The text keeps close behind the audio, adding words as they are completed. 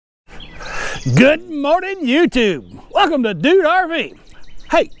Good morning, YouTube. Welcome to Dude RV.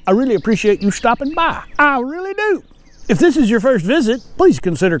 Hey, I really appreciate you stopping by. I really do. If this is your first visit, please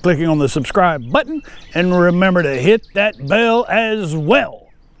consider clicking on the subscribe button and remember to hit that bell as well.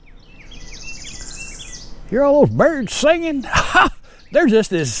 Hear all those birds singing? They're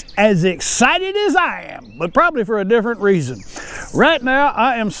just as excited as I am, but probably for a different reason. Right now,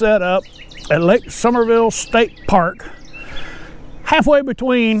 I am set up at Lake Somerville State Park. Halfway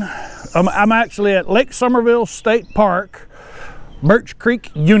between, I'm actually at Lake Somerville State Park, Birch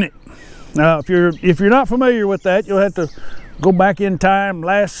Creek Unit. Now, if you're not familiar with that, you'll have to go back in time.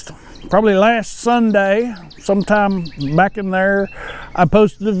 Probably last Sunday, sometime back in there, I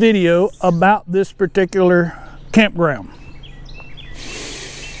posted a video about this particular campground.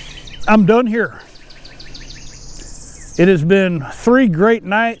 I'm done here. It has been 3 great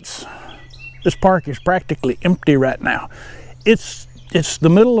nights. This park is practically empty right now. It's the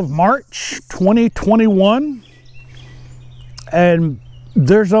middle of March 2021, and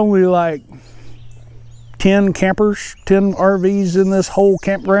there's only like 10 campers, 10 RVs in this whole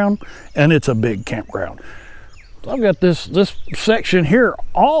campground, and it's a big campground. So I've got this section here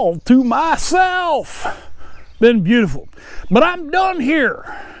all to myself. Been beautiful, but I'm done here.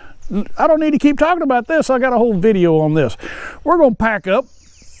 I don't need to keep talking about this. I got a whole video on this. We're gonna pack up,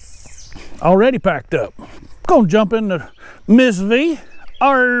 already packed up. Gonna jump into Miss V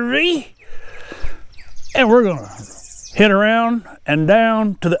RV, and we're gonna head around and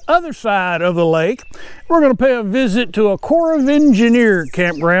down to the other side of the lake. We're gonna pay a visit to a Corps of Engineer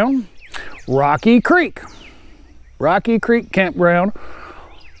campground, Rocky Creek Campground,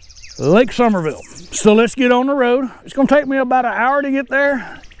 Lake Somerville. So let's get on the road. It's gonna take me about an hour to get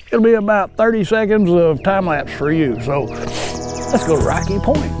there. It'll be about 30 seconds of time lapse for you. So let's go to Rocky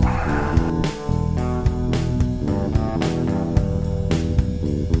Point.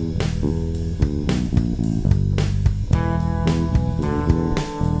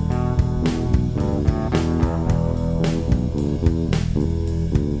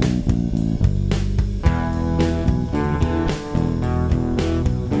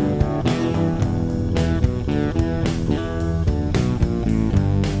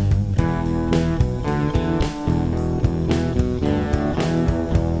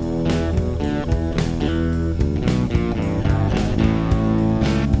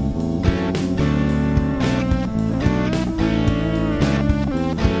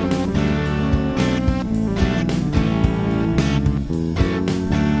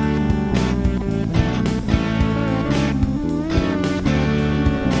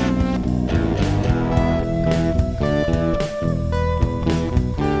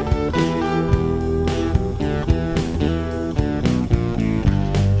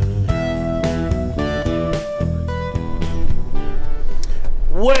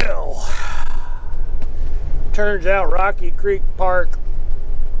 Well, turns out Rocky Creek Park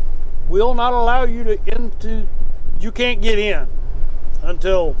will not allow you you can't get in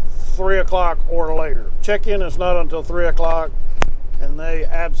until 3 o'clock or later. Check-in is not until 3 o'clock, and they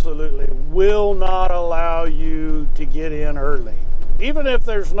absolutely will not allow you to get in early. Even if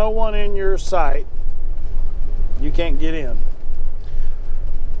there's no one in your site, you can't get in.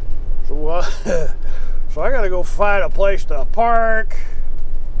 So, so I gotta go find a place to park.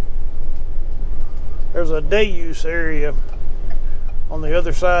 There's a day use area on the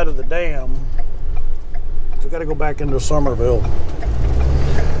other side of the dam. So got to go back into Somerville.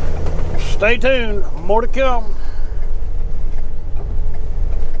 Stay tuned, more to come.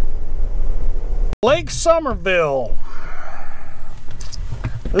 Lake Somerville.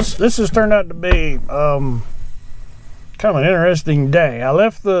 This has turned out to be kind of an interesting day. I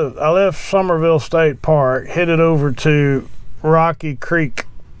left Somerville State Park, headed over to Rocky Creek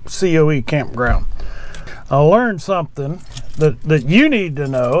COE campground. I learned something that you need to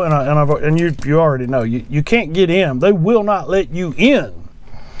know, and you already know. You can't get in. They will not let you in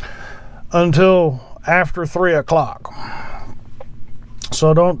until after 3 o'clock.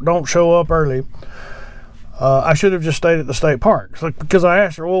 So don't show up early. I should have just stayed at the state park, because I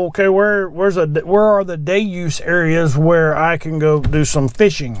asked her, well, okay, where are the day use areas where I can go do some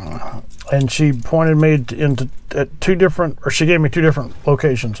fishing? And she pointed me she gave me 2 different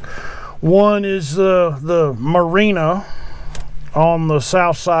locations. One is the marina on the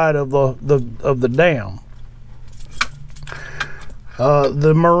south side of the dam.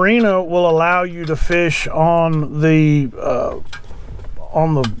 The marina will allow you to fish on the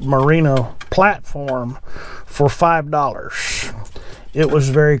marina platform for $5. it was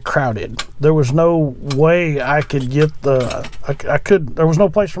very crowded. There was no way I could get there was no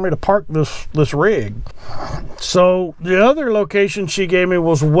place for me to park this rig. So the other location she gave me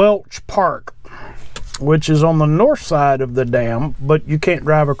was Welch Park, which is on the north side of the dam, but you can't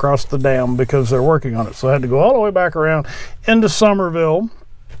drive across the dam because they're working on it. So I had to go all the way back around into Somerville,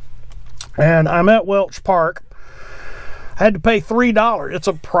 and I'm at Welch Park. I had to pay $3. It's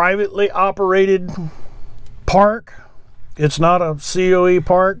a privately operated park. It's not a COE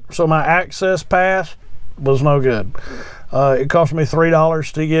park, so my access pass was no good. It cost me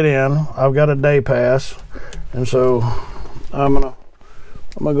 $3 to get in. I've got a day pass, and so I'm gonna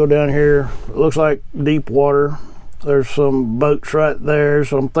go down here. It looks like deep water. There's some boats right there,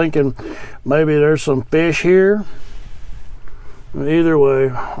 so I'm thinking maybe there's some fish here. Either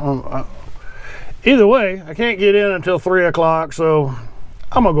way, I can't get in until 3 o'clock, so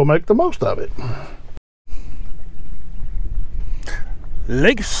I'm gonna go make the most of it.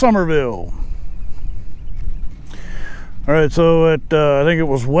 Lake Somerville. All right, so at I think it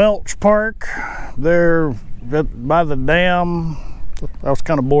was Welch Park there by the dam. I was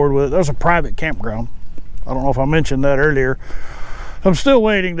kind of bored with it. There's a private campground. I don't know if I mentioned that earlier. I'm still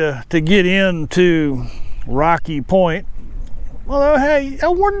waiting to get into Rocky Point. Well, hey, I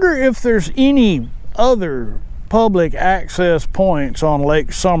wonder if there's any other public access points on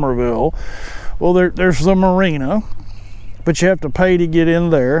Lake Somerville. Well, there's the marina, but you have to pay to get in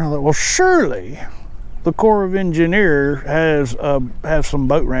there. Well, surely the Corps of Engineers has some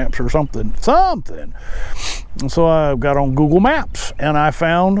boat ramps or something. And so I got on Google Maps, and I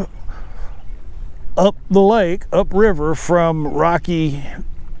found up the lake, upriver from Rocky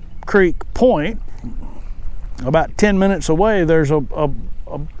Creek Point, about 10 minutes away, there's a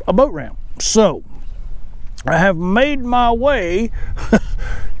boat ramp. So I have made my way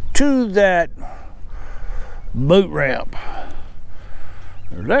to that boat ramp.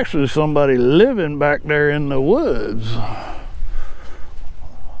 There's actually somebody living back there in the woods.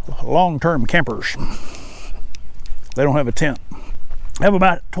 Long-term campers. They don't have a tent. I have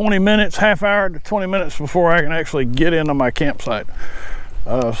about 20 minutes, half hour to 20 minutes before I can actually get into my campsite.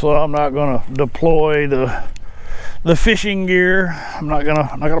 So I'm not gonna deploy the fishing gear. I'm not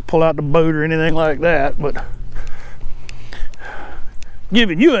gonna pull out the boat or anything like that, but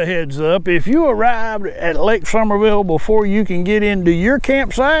giving you a heads up, if you arrived at Lake Somerville before you can get into your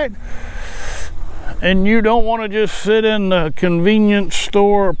campsite, and you don't want to just sit in the convenience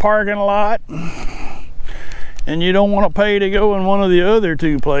store parking lot, and you don't want to pay to go in one of the other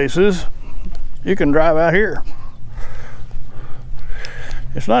two places, you can drive out here.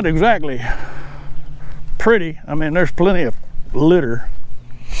 It's not exactly pretty. I mean, there's plenty of litter,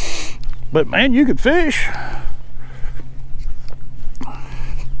 but man, you could fish.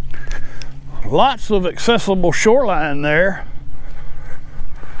 Lots of accessible shoreline there,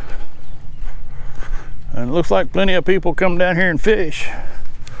 and it looks like plenty of people come down here and fish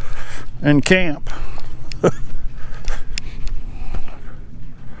and camp.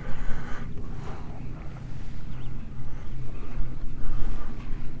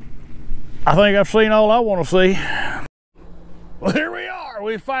 I think I've seen all I want to see. Well, here we are.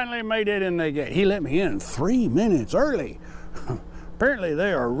 We finally made it in the gate. He let me in 3 minutes early. Apparently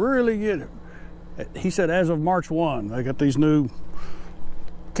they are really good. He said as of March 1, they got these new,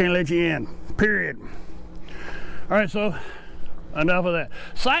 can't let you in, period. All right, so enough of that.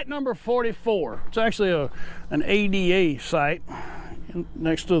 Site number 44. It's actually an ADA site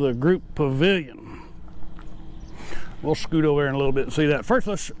next to the group pavilion. We'll scoot over here in a little bit and see that. First,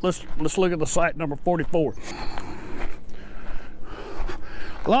 let's look at the site number 44.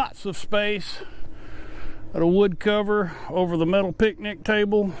 Lots of space. Got a wood cover over the metal picnic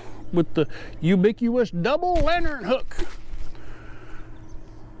table with the ubiquitous double lantern hook.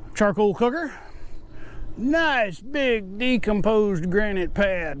 Charcoal cooker. Nice big decomposed granite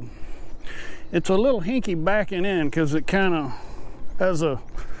pad. It's a little hinky backing in because it kind of has a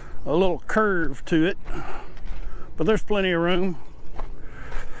little curve to it, but there's plenty of room.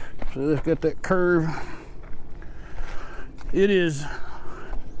 So it's got that curve. It is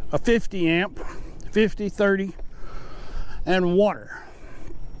a 50 amp, 50, 30, and water.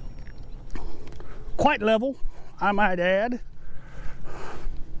 Quite level, I might add.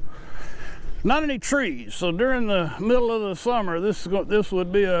 Not any trees, so during the middle of the summer, this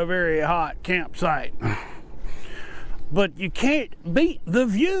would be a very hot campsite. But you can't beat the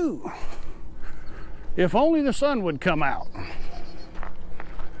view. If only the sun would come out.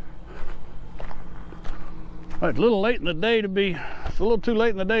 It's a little late in the day it's a little too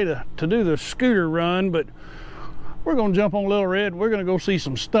late in the day to do the scooter run, but we're gonna jump on Little Red. We're gonna go see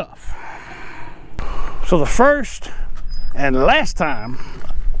some stuff. So the first And last time,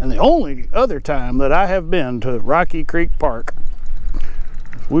 and the only other time that I have been to Rocky Creek Park,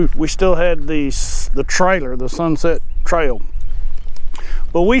 we still had the trailer, the Sunset Trail.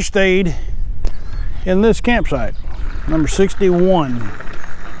 But we stayed in this campsite, number 61.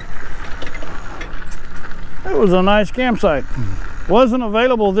 It was a nice campsite. Wasn't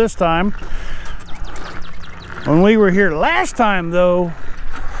available this time. When we were here last time though,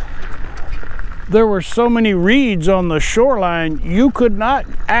 there were so many reeds on the shoreline, you could not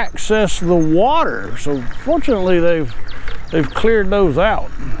access the water. So fortunately they've cleared those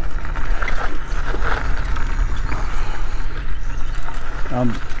out.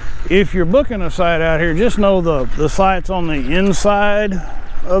 If you're booking a site out here, just know the sites on the inside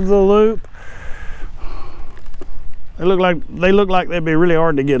of the loop, they look like they'd be really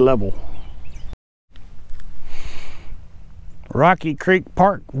hard to get level. Rocky Creek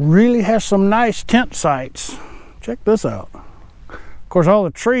Park really has some nice tent sites. Check this out. Of course, all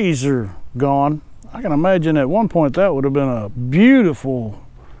the trees are gone. I can imagine at one point that would have been a beautiful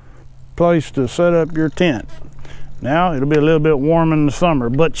place to set up your tent. Now it'll be a little bit warm in the summer,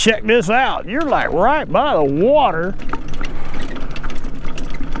 but check this out. You're like right by the water.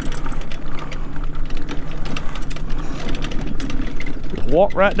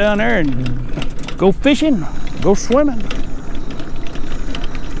 Walk right down there and go fishing, go swimming.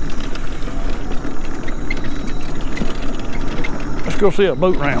 Let's go see a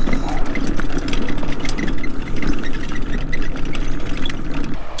boat ramp.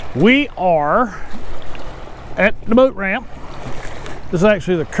 We are at the boat ramp. This is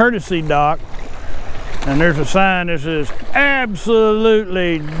actually the courtesy dock, and there's a sign that says,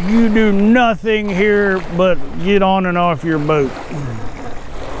 absolutely, you do nothing here but get on and off your boat.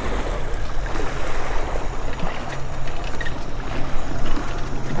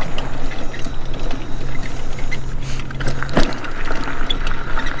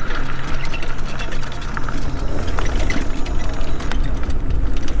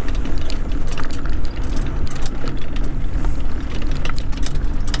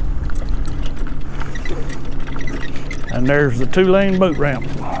 And there's the 2-lane boat ramp.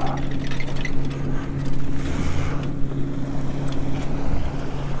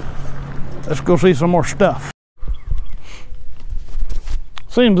 Let's go see some more stuff.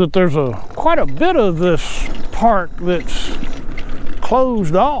 Seems that there's quite a bit of this park that's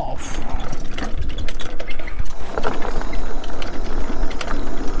closed off.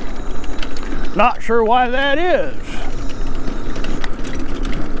 Not sure why that is.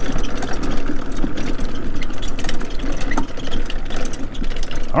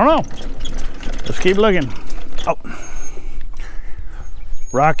 I don't know. Let's keep looking. Oh.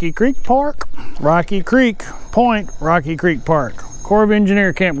 Rocky Creek Park, Rocky Creek Point, Rocky Creek Park. Corps of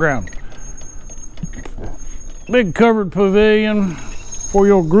Engineer campground. Big covered pavilion for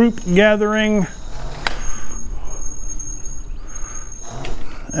your group gathering.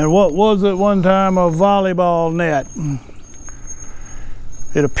 And what was at one time a volleyball net.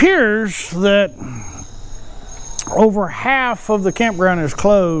 It appears that over half of the campground is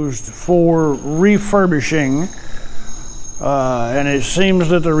closed for refurbishing, and it seems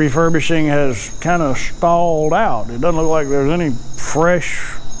that the refurbishing has kind of stalled out. It doesn't look like there's any fresh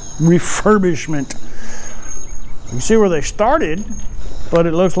refurbishment. You see where they started, but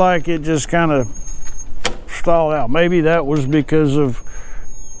it looks like it just kind of stalled out. Maybe that was because of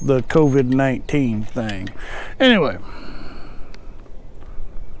the COVID-19 thing. Anyway,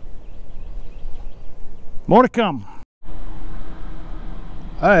 more to come.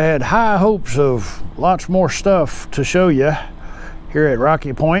 I had high hopes of lots more stuff to show you here at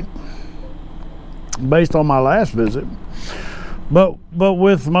Rocky Point based on my last visit, but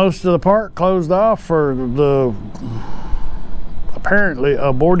with most of the park closed off for the apparently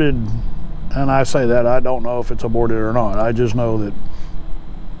aborted, and I say that I don't know if it's aborted or not, I just know that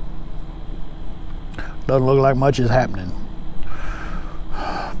doesn't look like much is happening.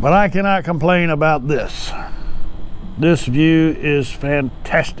 But I cannot complain about this. This view is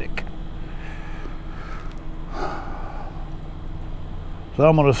fantastic. So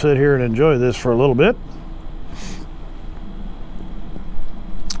I'm going to sit here and enjoy this for a little bit.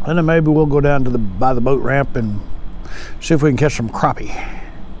 And then maybe we'll go down to by the boat ramp and see if we can catch some crappie.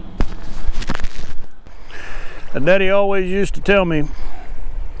 And Daddy always used to tell me,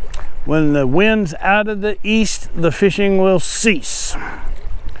 when the wind's out of the east, the fishing will cease.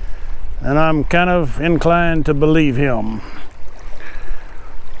 And I'm kind of inclined to believe him.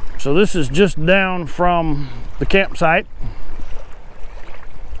 So this is just down from the campsite.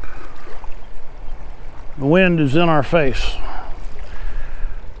 The wind is in our face.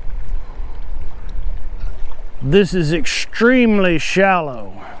 This is extremely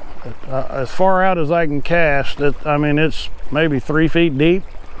shallow. As far out as I can cast, I mean, it's maybe 3 feet deep.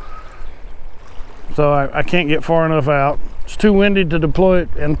 So I can't get far enough out. It's too windy to deploy it,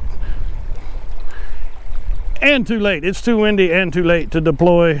 and too late. It's too windy and too late to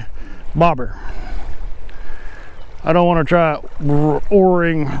deploy bobber. I don't want to try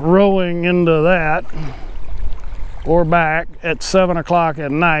rowing into that or back at 7 o'clock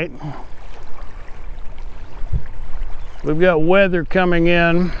at night. We've got weather coming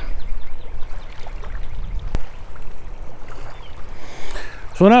in.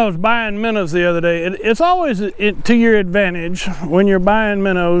 So when I was buying minnows the other day, it's always to your advantage when you're buying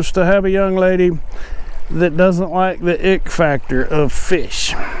minnows to have a young lady that doesn't like the ick factor of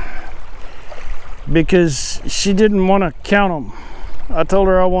fish, because she didn't want to count them. I told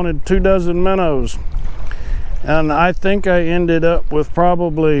her I wanted 2 dozen minnows, and I think I ended up with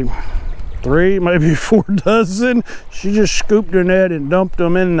probably 3, maybe 4 dozen. She just scooped her net and dumped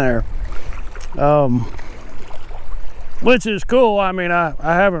them in there, which is cool. I mean, I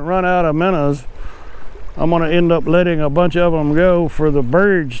haven't run out of minnows. I'm gonna end up letting a bunch of them go for the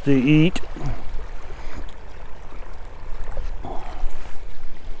birds to eat.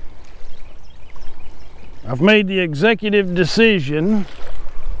 I've made the executive decision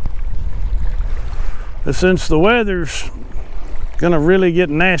that since the weather's gonna really get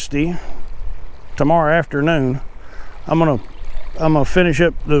nasty tomorrow afternoon, I'm gonna finish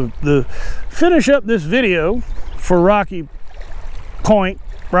up this video for Rocky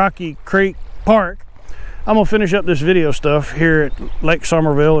Creek Park. I'm gonna finish up this video stuff here at Lake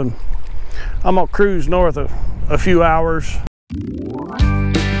Somerville, and I'm gonna cruise north a few hours.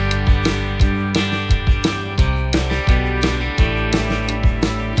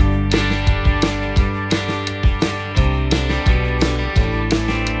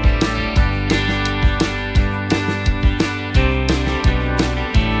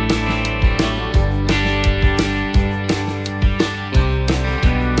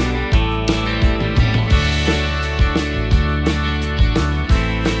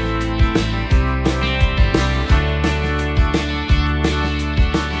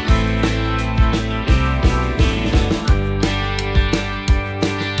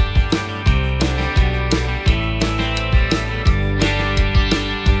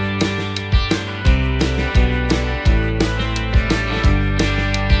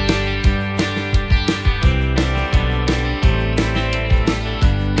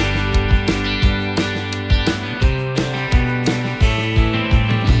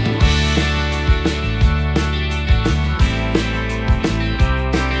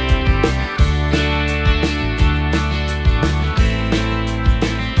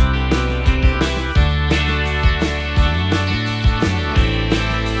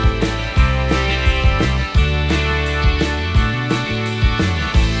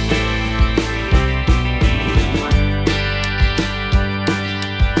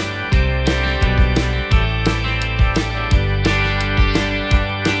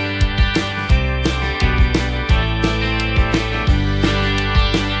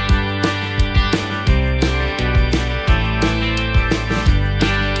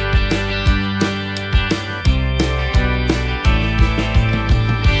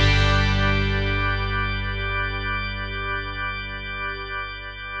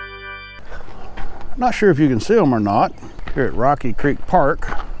 Not sure if you can see them or not. Here at Rocky Creek Park,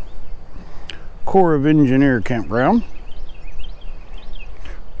 Corps of Engineer campground.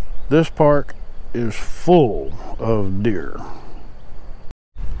 This park is full of deer.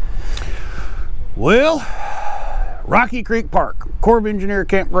 Well, Rocky Creek Park, Corps of Engineer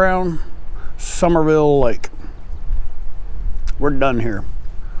campground, Somerville Lake. We're done here.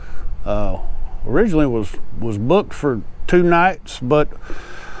 Originally was booked for 2 nights, but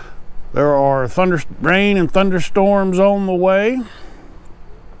there are rain and thunderstorms on the way.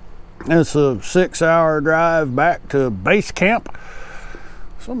 It's a 6-hour drive back to base camp.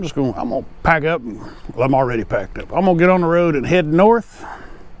 So I'm gonna pack up. Well, I'm already packed up. I'm gonna get on the road and head north.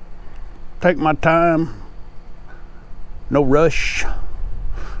 Take my time. No rush.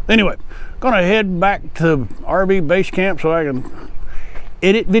 Anyway, gonna head back to RV base camp so I can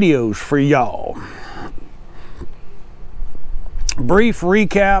edit videos for y'all. Brief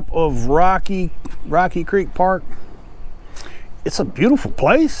recap of Rocky Creek Park. It's a beautiful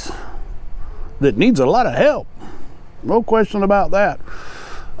place that needs a lot of help. No question about that.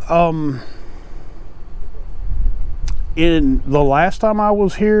 In the last time I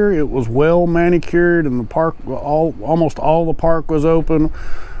was here, it was well manicured and the park, almost all the park was open.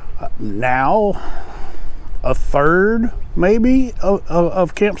 Now, a third maybe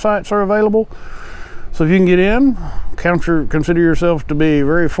of campsites are available. So if you can get in, consider yourself to be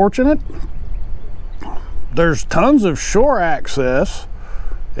very fortunate. There's tons of shore access,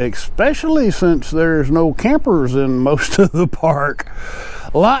 especially since there's no campers in most of the park.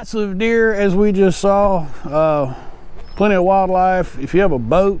 Lots of deer, as we just saw, plenty of wildlife. If you have a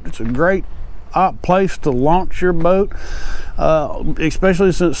boat, it's a great place to launch your boat,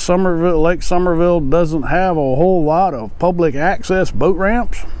 especially since Lake Somerville doesn't have a whole lot of public access boat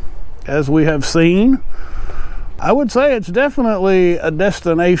ramps, as we have seen. I would say it's definitely a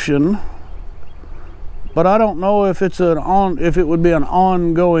destination, but I don't know if if it would be an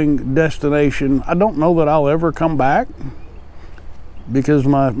ongoing destination. I don't know that I'll ever come back, because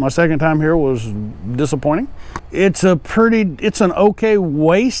my second time here was disappointing. It's an okay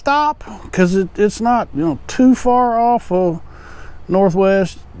way stop, because it's not, you know, too far off of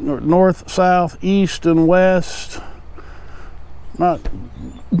northwest, north, south, east, and west.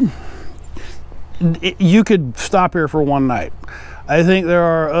 You could stop here for one night. I think there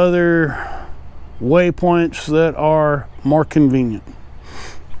are other waypoints that are more convenient,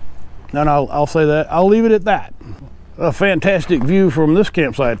 and I'll say that. I'll leave it at that. A fantastic view from this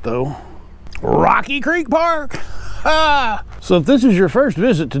campsite, though. Rocky Creek Park. So if this is your first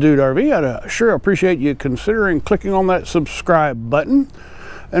visit to Dude RV, I'd sure appreciate you considering clicking on that subscribe button.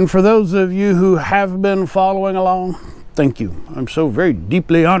 And for those of you who have been following along, thank you. I'm so very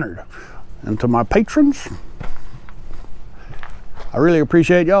deeply honored. And to my patrons, I really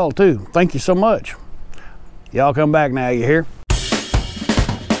appreciate y'all too. Thank you so much. Y'all come back now, you hear?